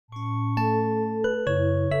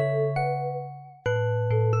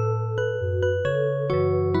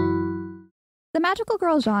magical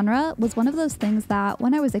girl genre was one of those things that,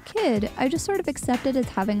 when I was a kid, I just sort of accepted as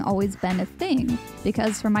having always been a thing,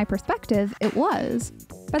 because from my perspective, it was.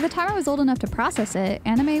 By the time I was old enough to process it,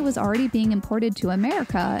 anime was already being imported to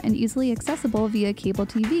America and easily accessible via cable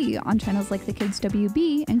TV on channels like the Kids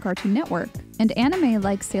WB and Cartoon Network. And anime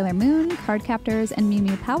like Sailor Moon, Cardcaptors, and Mew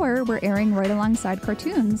Mew Power were airing right alongside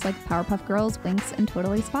cartoons like Powerpuff Girls, Winx, and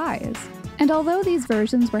Totally Spies. And although these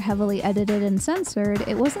versions were heavily edited and censored,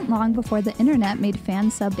 it wasn't long before the internet made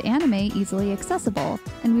fan-subbed anime easily accessible,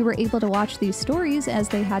 and we were able to watch these stories as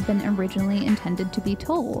they had been originally intended to be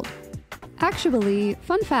told. Actually,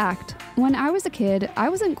 fun fact, when I was a kid, I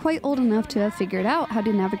wasn't quite old enough to have figured out how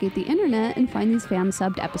to navigate the internet and find these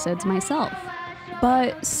fan-subbed episodes myself.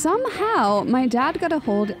 But somehow, my dad got a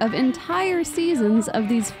hold of entire seasons of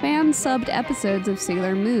these fan-subbed episodes of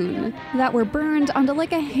Sailor Moon that were burned onto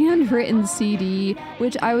like a handwritten CD,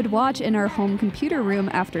 which I would watch in our home computer room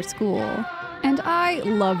after school. And I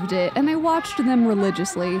loved it, and I watched them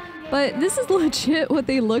religiously. But this is legit what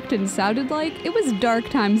they looked and sounded like. It was dark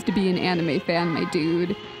times to be an anime fan, my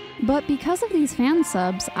dude. But because of these fan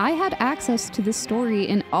subs, I had access to this story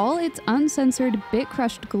in all its uncensored,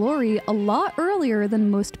 bit-crushed glory a lot earlier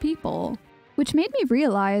than most people. Which made me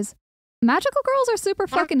realize, magical girls are super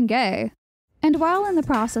fucking gay. And while in the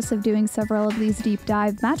process of doing several of these deep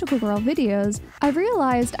dive magical girl videos, I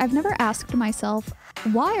realized I've never asked myself,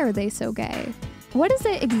 why are they so gay? What is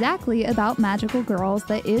it exactly about magical girls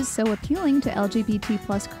that is so appealing to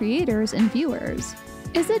LGBT+ creators and viewers?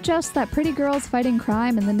 Is it just that pretty girls fighting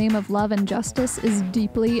crime in the name of love and justice is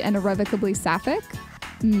deeply and irrevocably sapphic?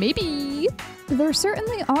 Maybe! There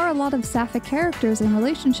certainly are a lot of sapphic characters and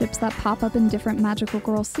relationships that pop up in different magical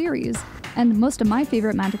girl series, and most of my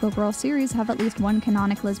favorite magical girl series have at least one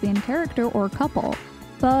canonic lesbian character or couple.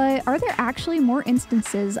 But are there actually more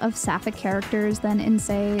instances of sapphic characters than in,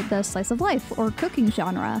 say, the slice of life or cooking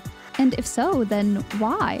genre? And if so, then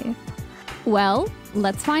why? Well,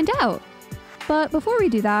 let's find out! But before we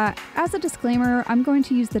do that, as a disclaimer, I'm going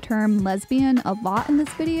to use the term lesbian a lot in this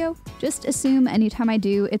video. Just assume anytime I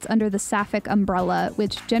do, it's under the sapphic umbrella,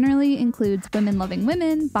 which generally includes women loving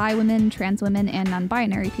women, bi women, trans women, and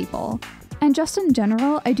non-binary people. And just in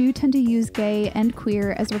general, I do tend to use gay and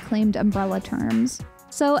queer as reclaimed umbrella terms.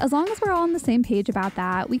 So as long as we're all on the same page about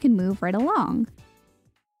that, we can move right along.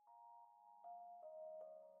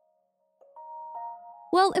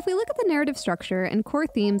 Well, if we look at the narrative structure and core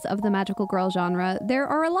themes of the magical girl genre, there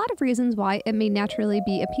are a lot of reasons why it may naturally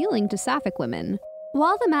be appealing to sapphic women.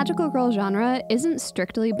 While the magical girl genre isn't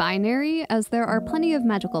strictly binary, as there are plenty of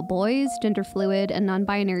magical boys, gender fluid, and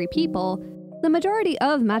non-binary people, the majority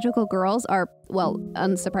of magical girls are, well,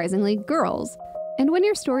 unsurprisingly, girls. And when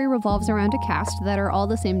your story revolves around a cast that are all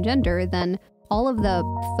the same gender, then all of the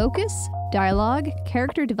focus, dialogue,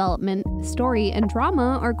 character development, story, and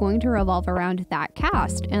drama are going to revolve around that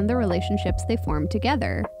cast and the relationships they form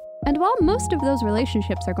together. And while most of those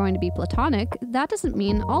relationships are going to be platonic, that doesn't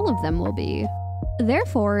mean all of them will be.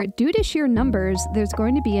 Therefore, due to sheer numbers, there's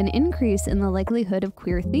going to be an increase in the likelihood of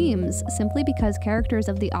queer themes, simply because characters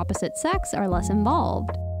of the opposite sex are less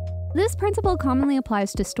involved. This principle commonly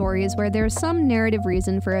applies to stories where there's some narrative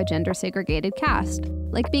reason for a gender-segregated cast,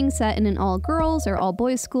 like being set in an all-girls or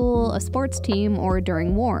all-boys school, a sports team, or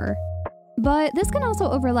during war. But this can also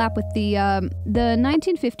overlap with the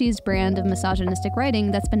 1950s brand of misogynistic writing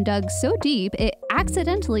that's been dug so deep it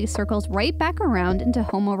accidentally circles right back around into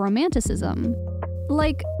homoromanticism.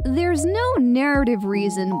 Like, there's no narrative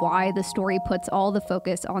reason why the story puts all the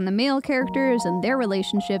focus on the male characters and their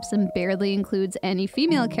relationships and barely includes any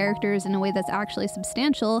female characters in a way that's actually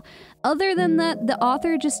substantial, other than that the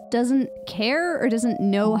author just doesn't care or doesn't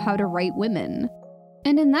know how to write women.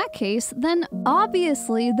 And in that case, then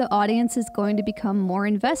obviously the audience is going to become more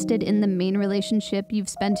invested in the main relationship you've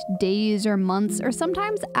spent days or months or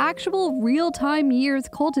sometimes actual real-time years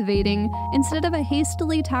cultivating, instead of a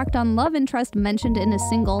hastily tacked on love interest mentioned in a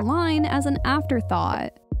single line as an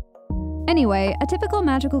afterthought. Anyway, a typical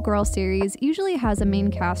magical girl series usually has a main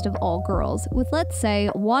cast of all girls, with let's say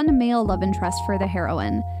one male love interest for the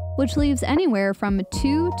heroine, which leaves anywhere from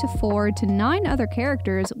 2 to 4 to 9 other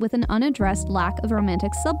characters with an unaddressed lack of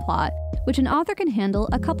romantic subplot, which an author can handle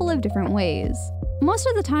a couple of different ways. Most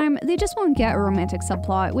of the time, they just won't get a romantic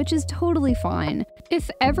subplot, which is totally fine. If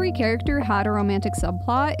every character had a romantic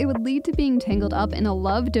subplot, it would lead to being tangled up in a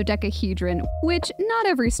love dodecahedron, which not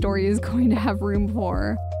every story is going to have room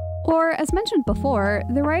for. Or, as mentioned before,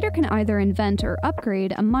 the writer can either invent or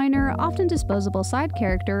upgrade a minor, often disposable side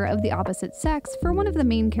character of the opposite sex for one of the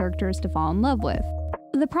main characters to fall in love with.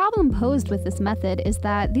 The problem posed with this method is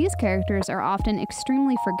that these characters are often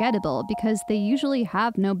extremely forgettable because they usually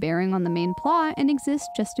have no bearing on the main plot and exist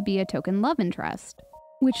just to be a token love interest.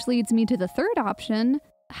 Which leads me to the third option: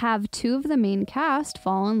 have two of the main cast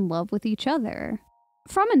fall in love with each other.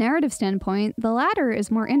 From a narrative standpoint, the latter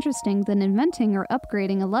is more interesting than inventing or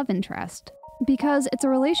upgrading a love interest, because it's a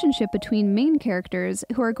relationship between main characters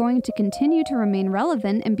who are going to continue to remain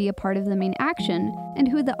relevant and be a part of the main action, and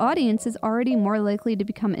who the audience is already more likely to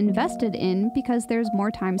become invested in because there's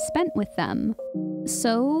more time spent with them.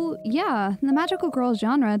 So, yeah, the magical girl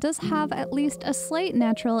genre does have at least a slight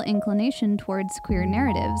natural inclination towards queer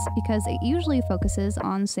narratives, because it usually focuses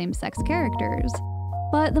on same-sex characters.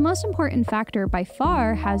 But the most important factor by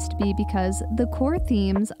far has to be because the core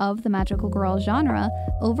themes of the magical girl genre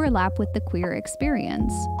overlap with the queer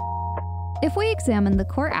experience. If we examine the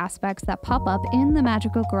core aspects that pop up in the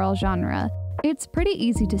magical girl genre, it's pretty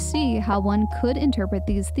easy to see how one could interpret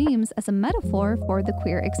these themes as a metaphor for the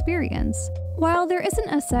queer experience. While there isn't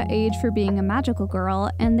a set age for being a magical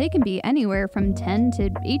girl, and they can be anywhere from 10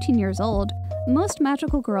 to 18 years old, most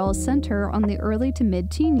magical girls center on the early to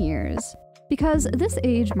mid-teen years. Because this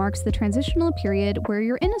age marks the transitional period where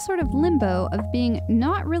you're in a sort of limbo of being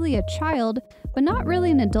not really a child, but not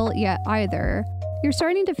really an adult yet either. You're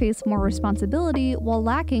starting to face more responsibility while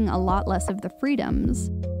lacking a lot less of the freedoms.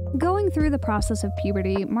 Going through the process of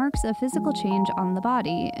puberty marks a physical change on the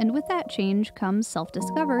body, and with that change comes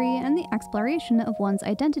self-discovery and the exploration of one's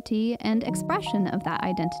identity and expression of that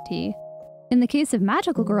identity. In the case of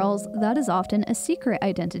magical girls, that is often a secret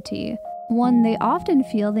identity, one they often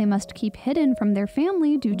feel they must keep hidden from their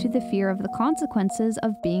family due to the fear of the consequences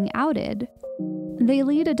of being outed. They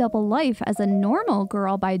lead a double life as a normal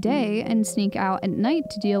girl by day and sneak out at night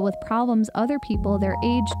to deal with problems other people their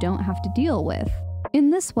age don't have to deal with.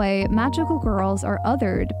 In this way, magical girls are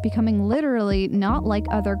othered, becoming literally not like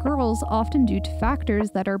other girls, often due to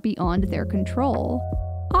factors that are beyond their control.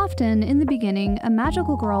 Often, in the beginning, a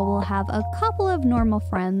magical girl will have a couple of normal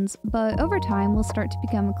friends, but over time will start to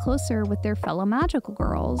become closer with their fellow magical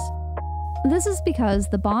girls. This is because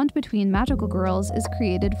the bond between magical girls is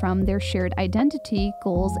created from their shared identity,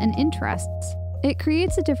 goals, and interests. It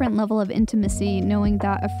creates a different level of intimacy knowing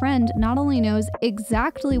that a friend not only knows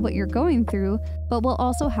exactly what you're going through, but will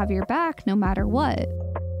also have your back no matter what.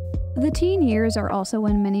 The teen years are also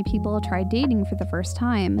when many people try dating for the first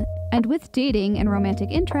time, and with dating and romantic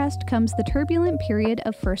interest comes the turbulent period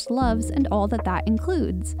of first loves and all that that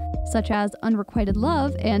includes, such as unrequited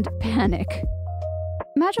love and panic.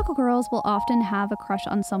 Magical girls will often have a crush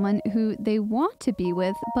on someone who they want to be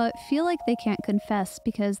with, but feel like they can't confess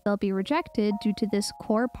because they'll be rejected due to this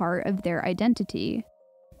core part of their identity.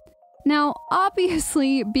 Now,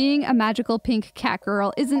 obviously, being a magical pink cat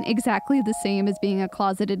girl isn't exactly the same as being a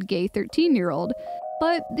closeted gay 13-year-old,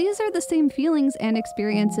 but these are the same feelings and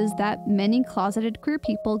experiences that many closeted queer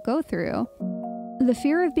people go through. The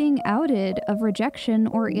fear of being outed, of rejection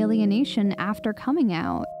or alienation after coming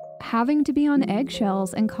out, having to be on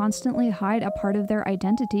eggshells and constantly hide a part of their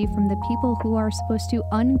identity from the people who are supposed to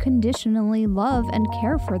unconditionally love and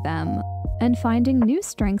care for them, and finding new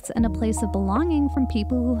strengths and a place of belonging from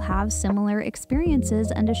people who have similar experiences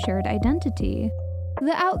and a shared identity.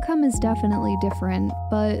 The outcome is definitely different,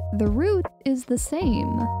 but the root is the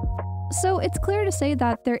same. So it's clear to say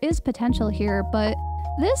that there is potential here, but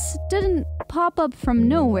this didn't pop up from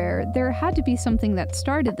nowhere. There had to be something that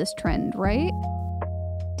started this trend, right?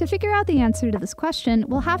 To figure out the answer to this question,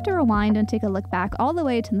 we'll have to rewind and take a look back all the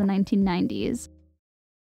way to the 1990s.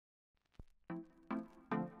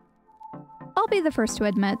 I'll be the first to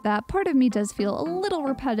admit that part of me does feel a little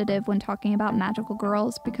repetitive when talking about magical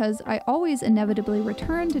girls because I always inevitably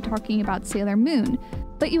return to talking about Sailor Moon,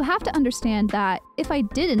 but you have to understand that if I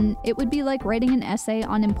didn't, it would be like writing an essay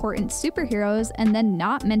on important superheroes and then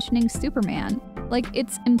not mentioning Superman. Like,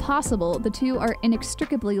 it's impossible, the two are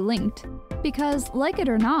inextricably linked. Because, like it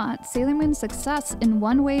or not, Sailor Moon's success in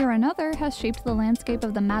one way or another has shaped the landscape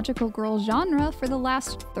of the magical girl genre for the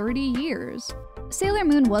last 30 years. Sailor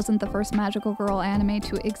Moon wasn't the first magical girl anime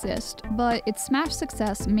to exist, but its smash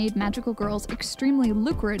success made magical girls extremely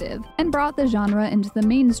lucrative and brought the genre into the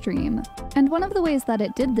mainstream. And one of the ways that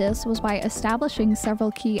it did this was by establishing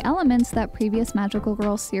several key elements that previous magical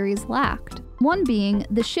girl series lacked. One being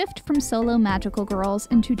the shift from solo magical girls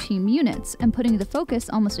into team units and putting the focus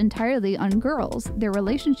almost entirely on girls, their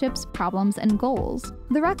relationships, problems, and goals.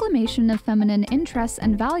 The reclamation of feminine interests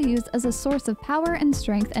and values as a source of power and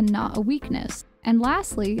strength and not a weakness. And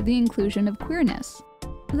lastly, the inclusion of queerness.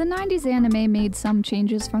 The 90s anime made some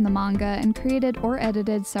changes from the manga and created or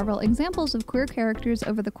edited several examples of queer characters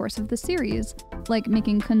over the course of the series, like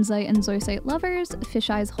making kunzite and zoisite lovers,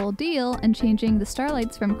 Fish-Eye's whole deal, and changing the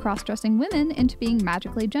Starlights from cross-dressing women into being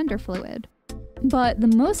magically gender fluid. But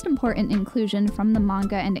the most important inclusion from the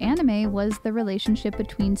manga and anime was the relationship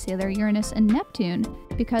between Sailor Uranus and Neptune,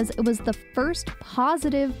 because it was the first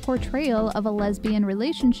positive portrayal of a lesbian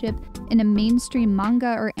relationship in a mainstream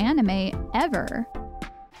manga or anime ever.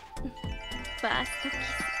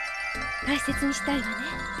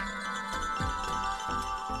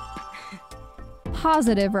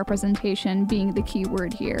 Positive representation being the key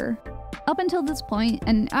word here. Up until this point,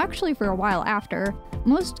 and actually for a while after,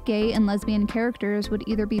 most gay and lesbian characters would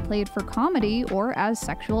either be played for comedy or as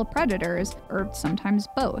sexual predators, or sometimes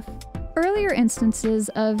both. Earlier instances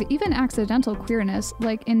of even accidental queerness,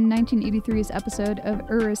 like in 1983's episode of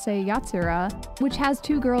Urusei Yatsura, which has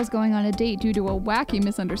two girls going on a date due to a wacky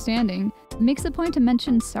misunderstanding, makes a point to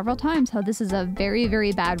mention several times how this is a very,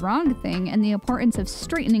 very bad wrong thing and the importance of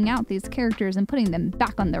straightening out these characters and putting them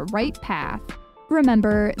back on the right path.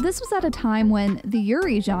 Remember, this was at a time when the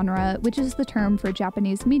Yuri genre, which is the term for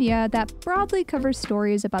Japanese media that broadly covers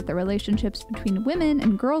stories about the relationships between women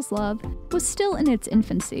and girls' love, was still in its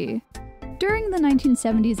infancy. During the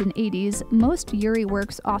 1970s and 80s, most Yuri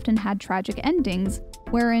works often had tragic endings,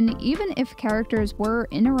 wherein even if characters were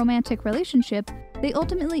in a romantic relationship, they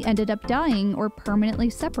ultimately ended up dying or permanently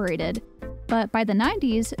separated. But by the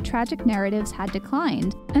 90s, tragic narratives had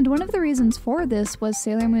declined, and one of the reasons for this was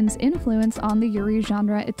Sailor Moon's influence on the Yuri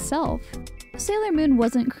genre itself. Sailor Moon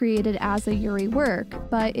wasn't created as a Yuri work,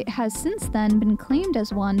 but it has since then been claimed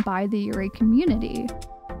as one by the Yuri community.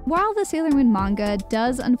 While the Sailor Moon manga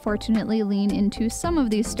does unfortunately lean into some of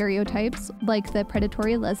these stereotypes, like the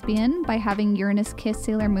predatory lesbian by having Uranus kiss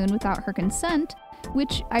Sailor Moon without her consent,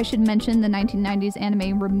 which I should mention the 1990s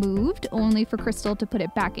anime removed, only for Crystal to put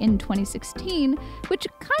it back in 2016, which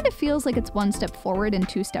kind of feels like it's one step forward and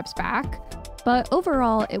two steps back. But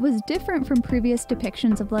overall, it was different from previous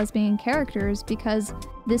depictions of lesbian characters because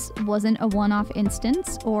this wasn't a one-off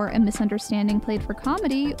instance, or a misunderstanding played for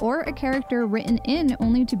comedy, or a character written in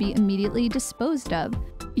only to be immediately disposed of.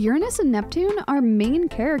 Uranus and Neptune are main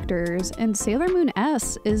characters, and Sailor Moon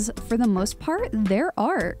S is, for the most part, their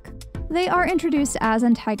arc. They are introduced as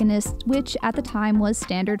antagonists, which at the time was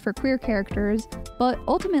standard for queer characters, but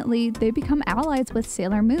ultimately they become allies with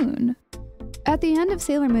Sailor Moon. At the end of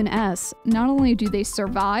Sailor Moon S, not only do they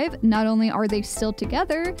survive, not only are they still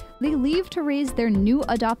together, they leave to raise their new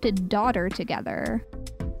adopted daughter together.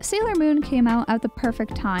 Sailor Moon came out at the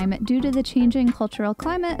perfect time due to the changing cultural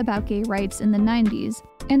climate about gay rights in the 90s,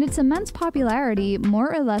 and its immense popularity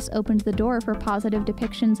more or less opened the door for positive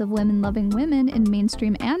depictions of women-loving women in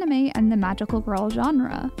mainstream anime and the magical girl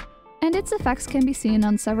genre. And its effects can be seen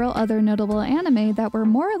on several other notable anime that were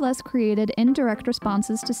more or less created in direct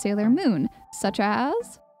responses to Sailor Moon, such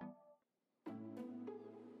as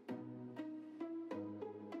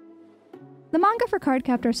the manga for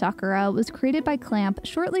Cardcaptor Sakura was created by Clamp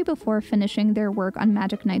shortly before finishing their work on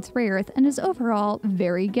Magic Knight's Rayearth and is overall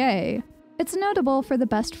very gay. It's notable for the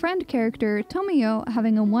best friend character, Tomoyo,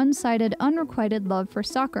 having a one-sided, unrequited love for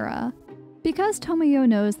Sakura. Because Tomoyo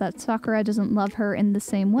knows that Sakura doesn't love her in the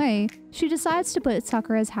same way, she decides to put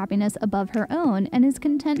Sakura's happiness above her own and is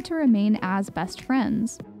content to remain as best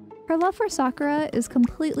friends. Her love for Sakura is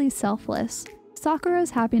completely selfless. Sakura's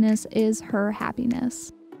happiness is her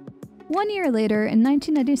happiness. 1 year later, in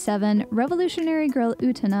 1997, Revolutionary Girl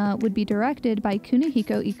Utena would be directed by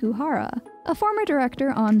Kunihiko Ikuhara, a former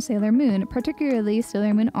director on Sailor Moon, particularly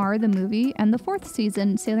Sailor Moon R the movie, and the 4th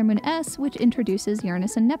season, Sailor Moon S, which introduces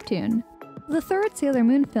Uranus and Neptune. The 3rd Sailor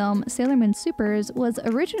Moon film, Sailor Moon Supers, was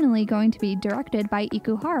originally going to be directed by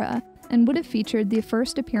Ikuhara, and would have featured the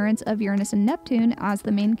first appearance of Uranus and Neptune as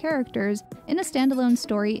the main characters in a standalone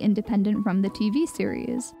story independent from the TV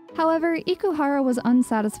series. However, Ikuhara was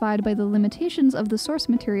unsatisfied by the limitations of the source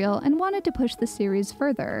material and wanted to push the series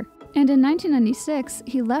further. And in 1996,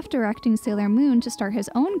 he left directing Sailor Moon to start his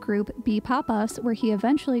own group, B Papas, where he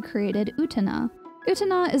eventually created Utena.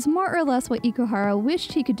 Utena is more or less what Ikuhara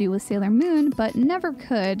wished he could do with Sailor Moon, but never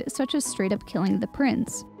could, such as straight up killing the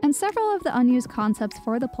prince. And several of the unused concepts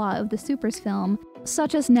for the plot of the Supers film,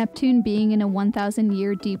 such as Neptune being in a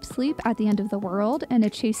 1,000-year deep sleep at the end of the world and a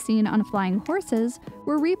chase scene on flying horses,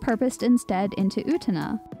 were repurposed instead into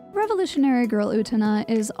Utena. Revolutionary Girl Utena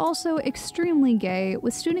is also extremely gay,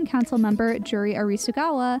 with student council member Juri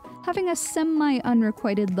Arisugawa having a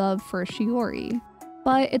semi-unrequited love for Shiori.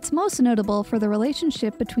 But it's most notable for the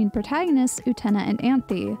relationship between protagonists Utena and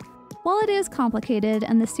Anthy. While it is complicated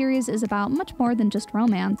and the series is about much more than just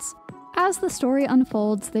romance, As the story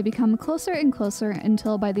unfolds, they become closer and closer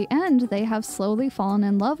until by the end they have slowly fallen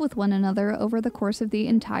in love with one another over the course of the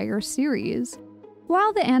entire series.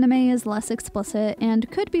 While the anime is less explicit and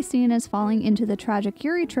could be seen as falling into the tragic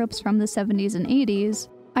Yuri tropes from the 70s and 80s,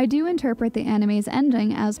 I do interpret the anime's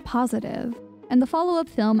ending as positive, and the follow-up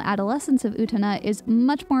film Adolescence of Utena is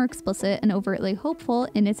much more explicit and overtly hopeful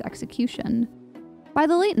in its execution. By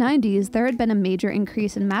the late 90s, there had been a major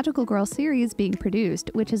increase in magical girl series being produced,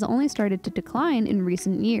 which has only started to decline in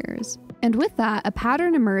recent years. And with that, a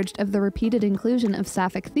pattern emerged of the repeated inclusion of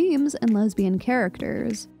sapphic themes and lesbian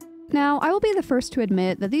characters. Now, I will be the first to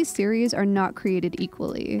admit that these series are not created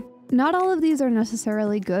equally. Not all of these are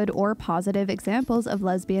necessarily good or positive examples of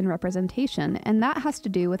lesbian representation, and that has to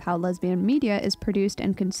do with how lesbian media is produced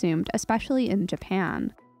and consumed, especially in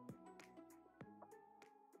Japan.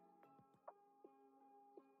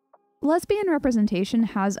 Lesbian representation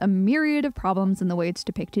has a myriad of problems in the way it's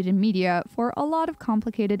depicted in media for a lot of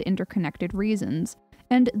complicated, interconnected reasons,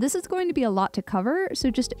 and this is going to be a lot to cover, so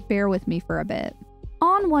just bear with me for a bit.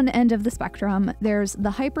 On one end of the spectrum, there's the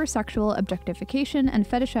hypersexual objectification and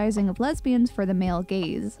fetishizing of lesbians for the male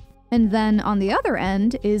gaze. And then on the other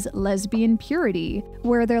end is lesbian purity,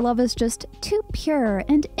 where their love is just too pure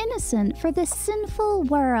and innocent for this sinful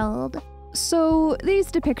world. So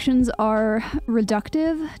these depictions are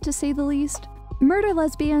reductive, to say the least. Murder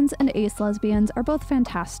lesbians and ace lesbians are both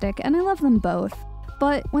fantastic, and I love them both.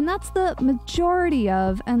 But when that's the majority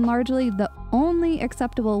of, and largely the only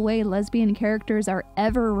acceptable way lesbian characters are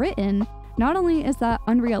ever written, not only is that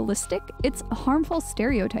unrealistic, it's harmful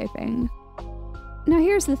stereotyping. Now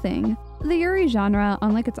here's the thing. The Yuri genre,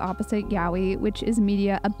 unlike its opposite yaoi, which is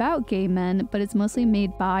media about gay men, but it's mostly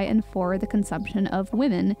made by and for the consumption of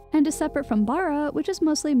women, and is separate from bara, which is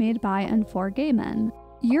mostly made by and for gay men.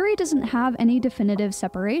 Yuri doesn't have any definitive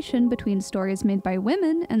separation between stories made by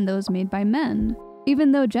women and those made by men,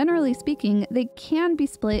 even though generally speaking, they can be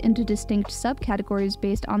split into distinct subcategories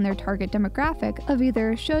based on their target demographic of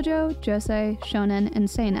either shoujo, josei, shonen, and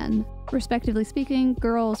seinen, respectively speaking,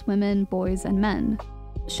 girls, women, boys, and men.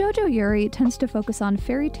 Shoujo Yuri tends to focus on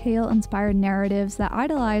fairy tale-inspired narratives that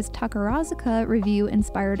idolize Takarazuka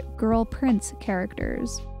review-inspired girl prince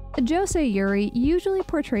characters. Josei Yuri usually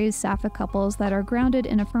portrays sapphic couples that are grounded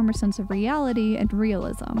in a firmer sense of reality and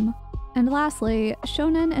realism. And lastly,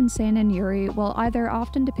 shonen and seinen Yuri will either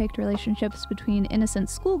often depict relationships between innocent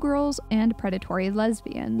schoolgirls and predatory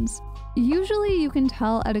lesbians. Usually you can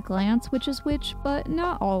tell at a glance which is which, but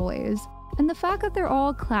not always. And the fact that they're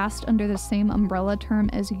all classed under the same umbrella term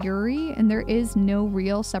as Yuri and there is no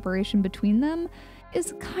real separation between them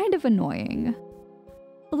is kind of annoying.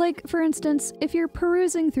 Like, for instance, if you're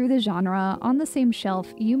perusing through the genre, on the same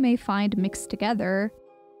shelf you may find mixed together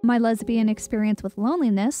My Lesbian Experience with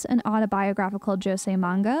Loneliness, an autobiographical josei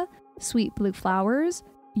manga, Sweet Blue Flowers,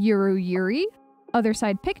 Yuru Yuri, Other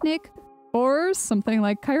Side Picnic, or something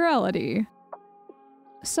like Chirality.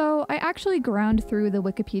 So I actually ground through the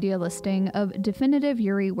Wikipedia listing of definitive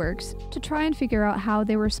Yuri works to try and figure out how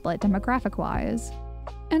they were split demographic-wise.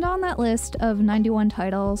 And on that list of 91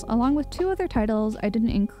 titles, along with 2 other titles I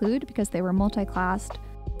didn't include because they were multi-classed,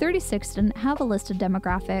 36 didn't have a listed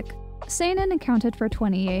demographic. Seinen accounted for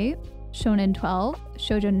 28, Shonen 12,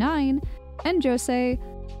 Shoujo 9, and Josei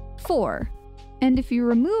 4. And if you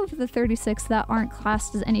remove the 36 that aren't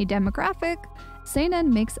classed as any demographic,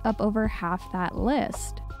 Seinen makes up over half that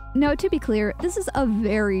list. Now, to be clear, this is a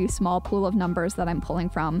very small pool of numbers that I'm pulling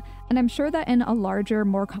from, and I'm sure that in a larger,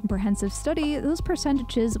 more comprehensive study, those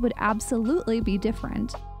percentages would absolutely be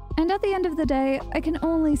different. And at the end of the day, I can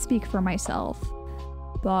only speak for myself.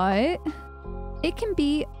 But it can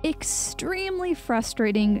be extremely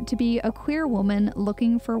frustrating to be a queer woman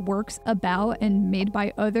looking for works about and made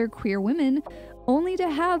by other queer women, only to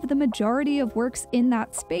have the majority of works in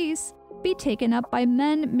that space be taken up by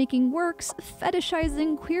men making works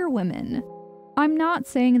fetishizing queer women. I'm not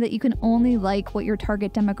saying that you can only like what your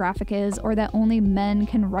target demographic is or that only men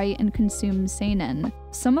can write and consume seinen.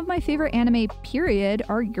 Some of my favorite anime period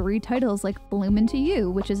are Yuri titles like Bloom Into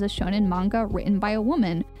You, which is a shonen manga written by a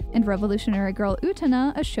woman, and Revolutionary Girl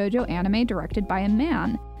Utena, a shoujo anime directed by a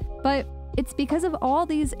man. But it's because of all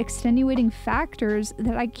these extenuating factors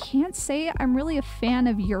that I can't say I'm really a fan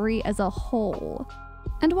of Yuri as a whole.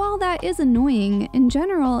 And while that is annoying, in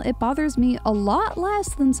general, it bothers me a lot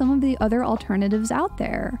less than some of the other alternatives out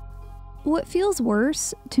there. What feels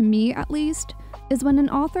worse, to me at least, is when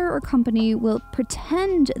an author or company will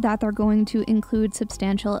pretend that they're going to include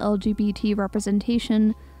substantial LGBT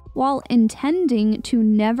representation while intending to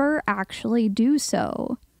never actually do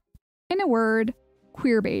so. In a word,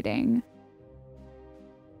 queerbaiting.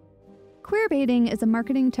 Queerbaiting is a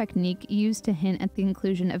marketing technique used to hint at the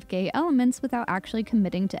inclusion of gay elements without actually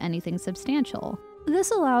committing to anything substantial.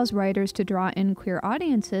 This allows writers to draw in queer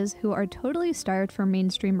audiences who are totally starved for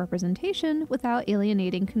mainstream representation without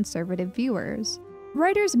alienating conservative viewers.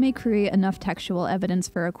 Writers may create enough textual evidence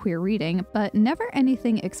for a queer reading, but never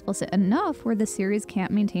anything explicit enough where the series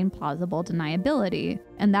can't maintain plausible deniability,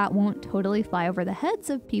 and that won't totally fly over the heads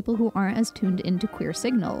of people who aren't as tuned into queer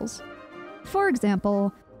signals. For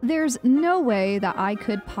example, there's no way that I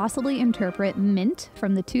could possibly interpret Mint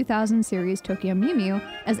from the 2000 series Tokyo Mew Mew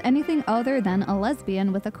as anything other than a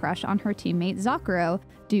lesbian with a crush on her teammate Zakuro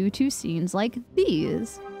due to scenes like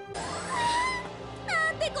these.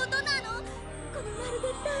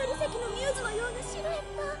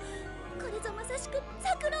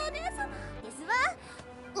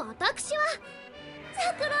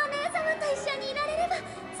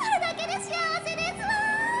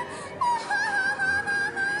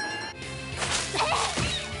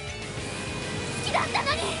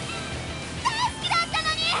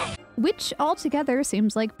 Which altogether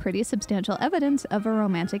seems like pretty substantial evidence of a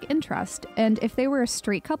romantic interest, and if they were a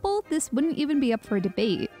straight couple, this wouldn't even be up for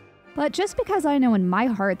debate. But just because I know in my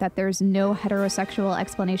heart that there's no heterosexual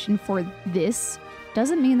explanation for this,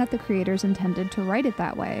 doesn't mean that the creators intended to write it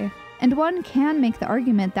that way. And one can make the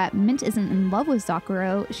argument that Mint isn't in love with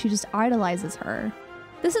Zakuro, she just idolizes her.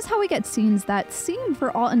 This is how we get scenes that seem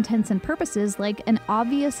for all intents and purposes like an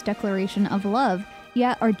obvious declaration of love,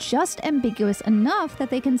 yet are just ambiguous enough that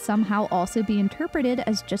they can somehow also be interpreted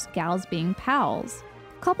as just gals being pals.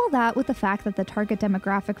 Couple that with the fact that the target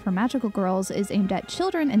demographic for magical girls is aimed at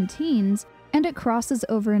children and teens, and it crosses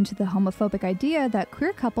over into the homophobic idea that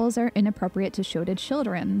queer couples are inappropriate to show to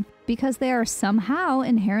children, because they are somehow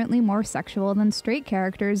inherently more sexual than straight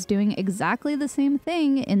characters doing exactly the same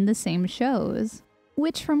thing in the same shows.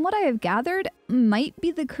 Which, from what I have gathered, might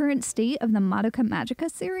be the current state of the Madoka Magica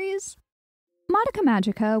series. Madoka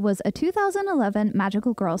Magica was a 2011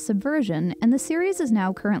 magical girl subversion, and the series is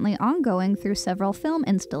now currently ongoing through several film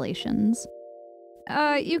installations.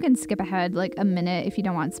 You can skip ahead like a minute if you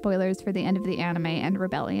don't want spoilers for the end of the anime and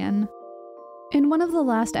Rebellion. In one of the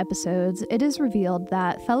last episodes, it is revealed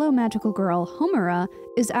that fellow magical girl Homura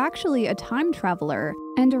is actually a time traveler,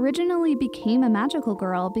 and originally became a magical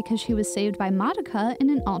girl because she was saved by Madoka in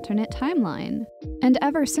an alternate timeline. And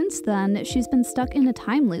ever since then, she's been stuck in a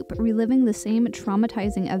time loop, reliving the same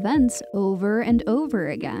traumatizing events over and over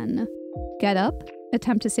again. Get up,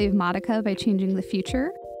 attempt to save Madoka by changing the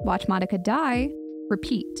future, watch Madoka die,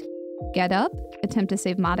 repeat. Get up, attempt to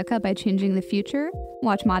save Madoka by changing the future,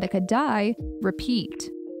 watch Madoka die, repeat.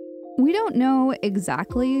 We don't know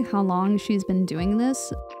exactly how long she's been doing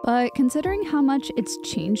this, but considering how much it's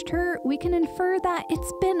changed her, we can infer that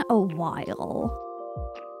it's been a while.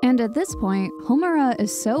 And at this point, Homura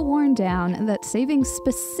is so worn down that saving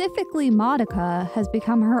specifically Madoka has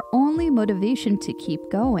become her only motivation to keep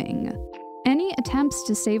going. Any attempts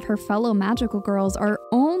to save her fellow magical girls are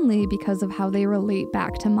only because of how they relate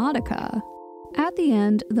back to Madoka. At the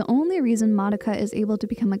end, the only reason Madoka is able to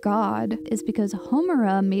become a god is because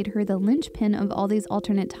Homura made her the linchpin of all these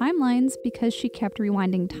alternate timelines because she kept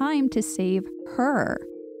rewinding time to save her.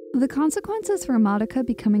 The consequences for Madoka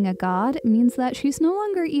becoming a god means that she's no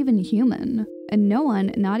longer even human, and no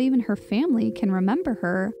one, not even her family, can remember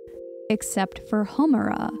her, except for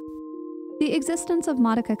Homura. The existence of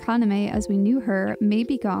Madoka Kaname as we knew her may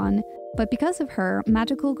be gone, but because of her,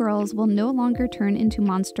 magical girls will no longer turn into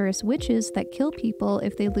monstrous witches that kill people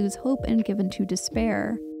if they lose hope and give into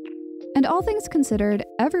despair. And all things considered,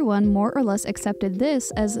 everyone more or less accepted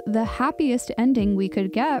this as the happiest ending we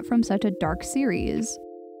could get from such a dark series.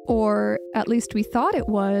 Or at least we thought it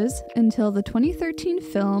was, until the 2013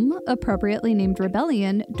 film, appropriately named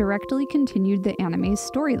Rebellion, directly continued the anime's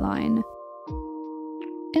storyline.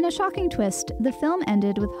 In a shocking twist, the film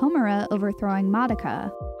ended with Homura overthrowing Madoka.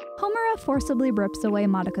 Homura forcibly rips away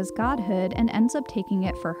Madoka's godhood and ends up taking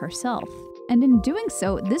it for herself. And in doing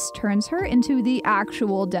so, this turns her into the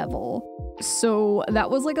actual devil. So that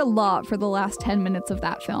was like a lot for the last 10 minutes of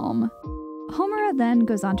that film. Homura then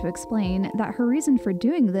goes on to explain that her reason for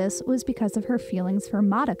doing this was because of her feelings for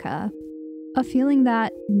Madoka. A feeling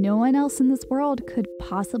that no one else in this world could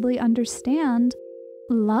possibly understand: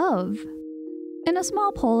 love. In a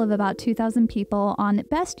small poll of about 2,000 people on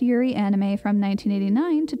Best Yuri Anime from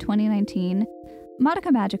 1989 to 2019, Madoka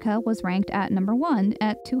Magica was ranked at number 1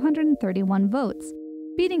 at 231 votes,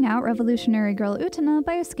 beating out Revolutionary Girl Utena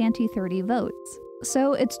by a scanty 30 votes.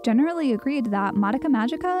 So it's generally agreed that Madoka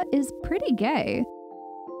Magica is pretty gay.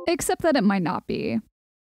 Except that it might not be.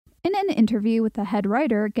 In an interview with the head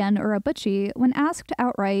writer, Gen Urabuchi, when asked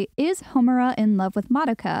outright, is Homura in love with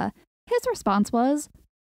Madoka, His response was,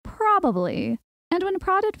 probably. And when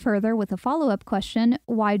prodded further with a follow-up question,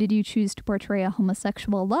 why did you choose to portray a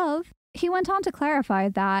homosexual love? He went on to clarify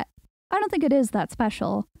that, I don't think it is that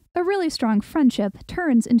special. A really strong friendship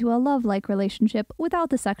turns into a love-like relationship without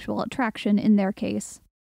the sexual attraction in their case.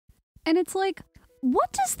 And it's like,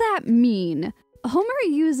 what does that mean? Homer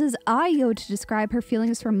uses Ayo to describe her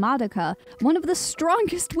feelings for Madoka, one of the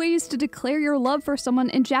strongest ways to declare your love for someone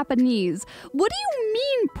in Japanese. What do you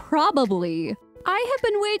mean, probably? I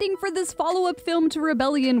have been waiting for this follow-up film to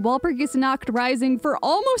Rebellion, Walpurgis Nacht Rising, for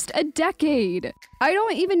almost a decade. I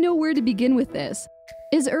don't even know where to begin with this.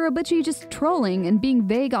 Is Urobuchi just trolling and being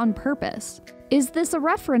vague on purpose? Is this a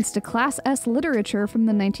reference to Class S literature from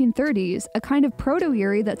the 1930s, a kind of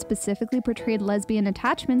proto-Yuri that specifically portrayed lesbian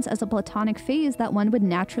attachments as a platonic phase that one would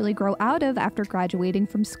naturally grow out of after graduating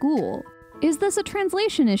from school? Is this a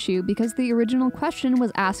translation issue because the original question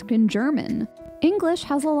was asked in German? English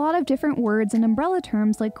has a lot of different words and umbrella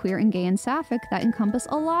terms like queer and gay and sapphic that encompass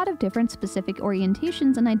a lot of different specific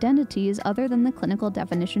orientations and identities other than the clinical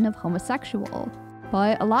definition of homosexual.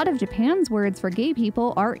 But a lot of Japan's words for gay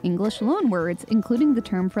people are English loanwords, including the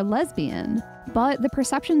term for lesbian. But the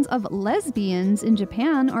perceptions of lesbians in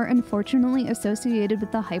Japan are unfortunately associated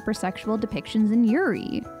with the hypersexual depictions in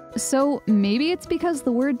Yuri. So maybe it's because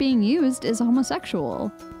the word being used is homosexual.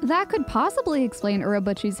 That could possibly explain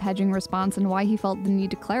Urobuchi's hedging response and why he felt the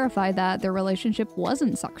need to clarify that their relationship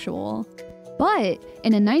wasn't sexual. But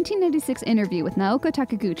in a 1996 interview with Naoko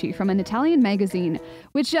Takiguchi from an Italian magazine,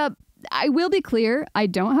 which, I will be clear, I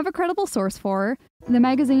don't have a credible source for. The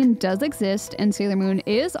magazine does exist and Sailor Moon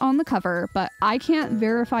is on the cover, but I can't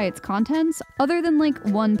verify its contents other than like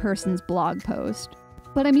one person's blog post.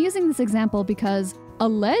 But I'm using this example because,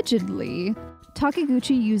 allegedly,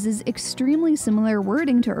 Takiguchi uses extremely similar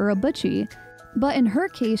wording to Urobuchi, but in her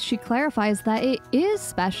case she clarifies that it is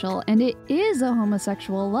special and it is a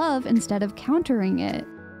homosexual love instead of countering it.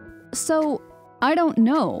 So, I don't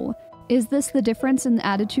know. Is this the difference in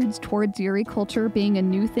attitudes towards Yuri culture being a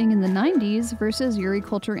new thing in the 90s versus Yuri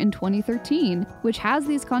culture in 2013, which has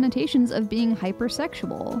these connotations of being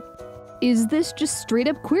hypersexual? Is this just straight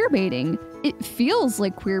up queerbaiting? It feels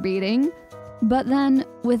like queerbaiting. But then,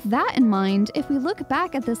 with that in mind, if we look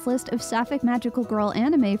back at this list of sapphic magical girl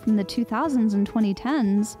anime from the 2000s and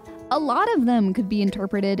 2010s, a lot of them could be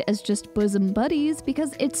interpreted as just bosom buddies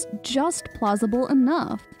because it's just plausible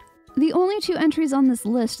enough. The only two entries on this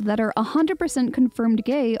list that are 100% confirmed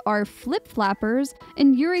gay are Flip Flappers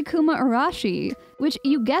and Yurikuma Arashi, which,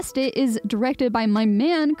 you guessed it, is directed by my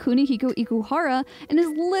man Kunihiko Ikuhara and is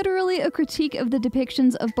literally a critique of the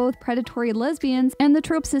depictions of both predatory lesbians and the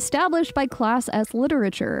tropes established by Class S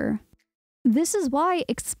literature. This is why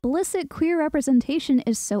explicit queer representation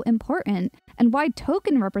is so important, and why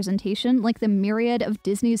token representation, like the myriad of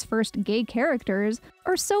Disney's first gay characters,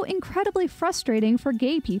 are so incredibly frustrating for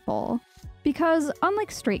gay people. Because, unlike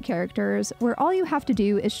straight characters, where all you have to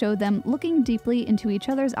do is show them looking deeply into each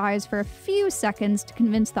other's eyes for a few seconds to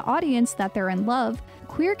convince the audience that they're in love,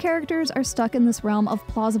 queer characters are stuck in this realm of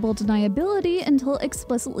plausible deniability until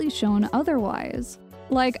explicitly shown otherwise.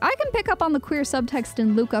 Like, I can pick up on the queer subtext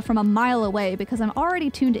in Luca from a mile away because I'm already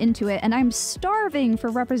tuned into it and I'm starving for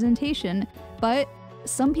representation, but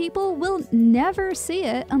some people will never see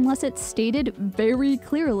it unless it's stated very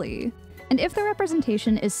clearly. And if the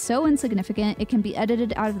representation is so insignificant it can be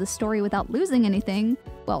edited out of the story without losing anything,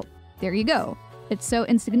 well, there you go. It's so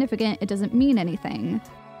insignificant it doesn't mean anything.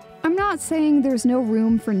 I'm not saying there's no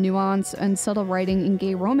room for nuance and subtle writing in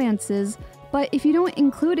gay romances, but if you don't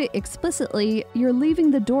include it explicitly, you're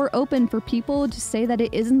leaving the door open for people to say that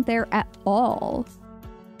it isn't there at all.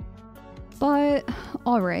 But,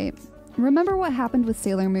 alright, remember what happened with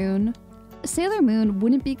Sailor Moon? Sailor Moon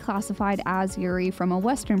wouldn't be classified as Yuri from a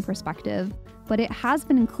Western perspective, but it has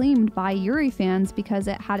been claimed by Yuri fans because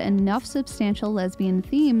it had enough substantial lesbian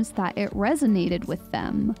themes that it resonated with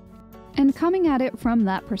them. And coming at it from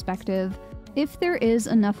that perspective, if there is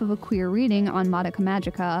enough of a queer reading on Madoka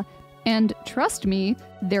Magica, and trust me,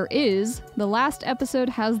 there is. The last episode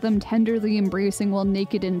has them tenderly embracing while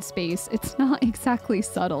naked in space. It's not exactly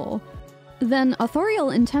subtle. Then, authorial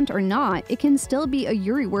intent or not, it can still be a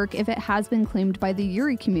Yuri work if it has been claimed by the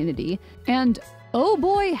Yuri community. And oh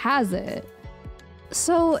boy, has it.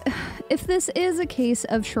 So, if this is a case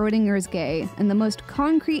of Schrodinger's gay, and the most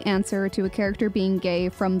concrete answer to a character being gay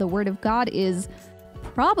from the Word of God is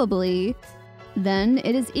probably, then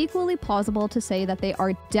it is equally plausible to say that they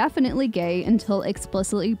are definitely gay until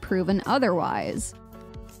explicitly proven otherwise.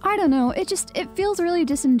 I don't know, it feels really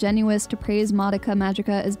disingenuous to praise Madoka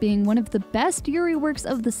Magica as being one of the best Yuri works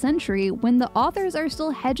of the century when the authors are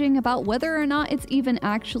still hedging about whether or not it's even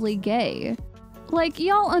actually gay. Like,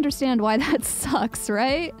 y'all understand why that sucks,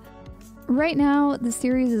 right? Right now, the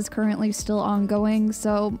series is currently still ongoing,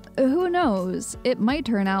 so who knows? It might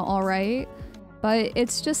turn out alright. But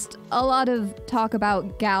it's just a lot of talk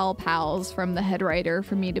about gal pals from the head writer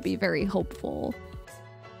for me to be very hopeful.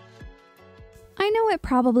 I know it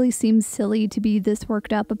probably seems silly to be this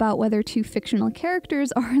worked up about whether two fictional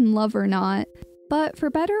characters are in love or not, but for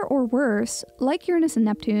better or worse, like Uranus and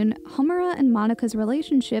Neptune, Homura and Monika's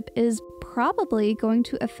relationship is probably going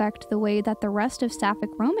to affect the way that the rest of sapphic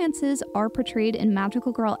romances are portrayed in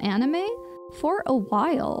magical girl anime for a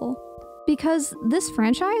while. Because this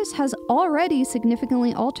franchise has already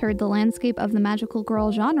significantly altered the landscape of the magical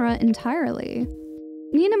girl genre entirely.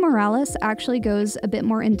 Nina Morales actually goes a bit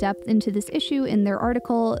more in depth into this issue in their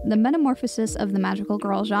article, The Metamorphosis of the Magical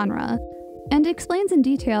Girl Genre, and explains in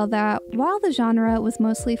detail that while the genre was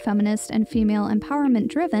mostly feminist and female empowerment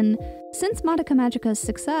driven, since Madoka Magica's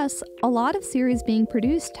success, a lot of series being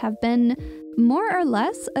produced have been more or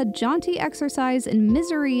less a jaunty exercise in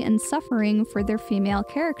misery and suffering for their female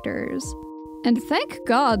characters. And thank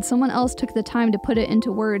God someone else took the time to put it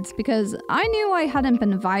into words, because I knew I hadn't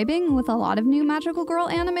been vibing with a lot of new magical girl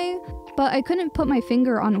anime, but I couldn't put my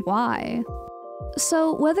finger on why.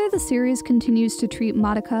 So whether the series continues to treat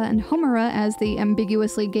Madoka and Homura as the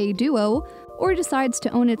ambiguously gay duo, or decides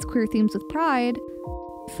to own its queer themes with pride,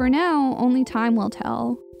 for now, only time will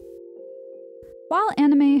tell. While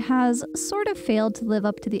anime has sort of failed to live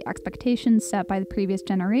up to the expectations set by the previous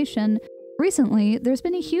generation, recently, there's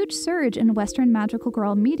been a huge surge in Western magical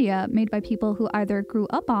girl media made by people who either grew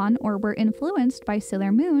up on or were influenced by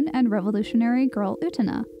Sailor Moon and revolutionary girl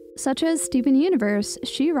Utena, such as Steven Universe,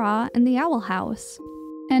 She-Ra, and The Owl House.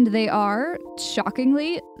 And they are,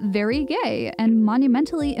 shockingly, very gay and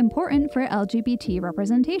monumentally important for LGBT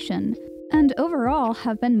representation, and overall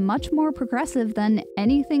have been much more progressive than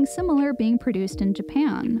anything similar being produced in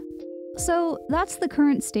Japan. So that's the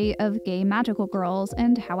current state of gay magical girls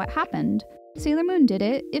and how it happened. Sailor Moon did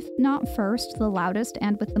it, if not first, the loudest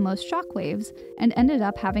and with the most shockwaves, and ended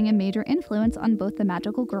up having a major influence on both the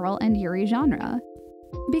magical girl and Yuri genre.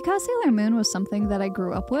 Because Sailor Moon was something that I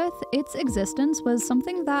grew up with, its existence was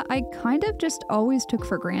something that I kind of just always took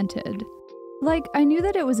for granted. Like, I knew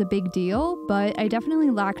that it was a big deal, but I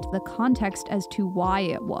definitely lacked the context as to why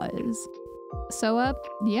it was. So,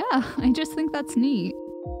 yeah, I just think that's neat.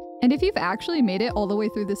 And if you've actually made it all the way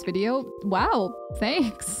through this video, wow,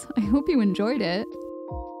 thanks! I hope you enjoyed it.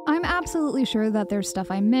 I'm absolutely sure that there's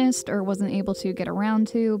stuff I missed or wasn't able to get around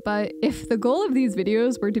to, but if the goal of these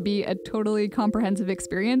videos were to be a totally comprehensive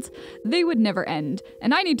experience, they would never end,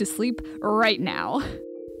 and I need to sleep right now.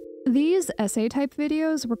 These essay-type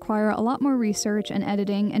videos require a lot more research and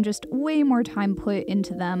editing and just way more time put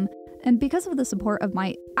into them, and because of the support of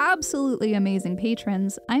my absolutely amazing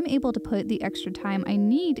patrons, I'm able to put the extra time I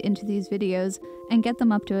need into these videos and get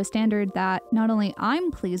them up to a standard that not only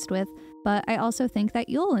I'm pleased with, but I also think that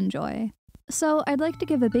you'll enjoy. So I'd like to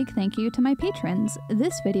give a big thank you to my patrons.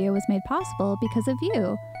 This video was made possible because of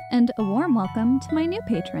you, and a warm welcome to my new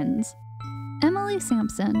patrons. Emily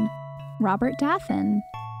Sampson, Robert Daffin,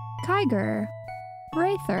 Kyger,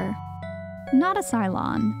 Rayearth, Not a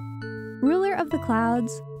Cylon, Ruler of the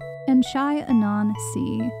Clouds, and Shy Anon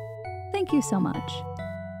C. Thank you so much.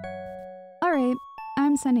 Alright,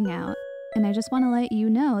 I'm signing out, and I just want to let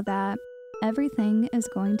you know that everything is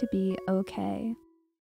going to be okay.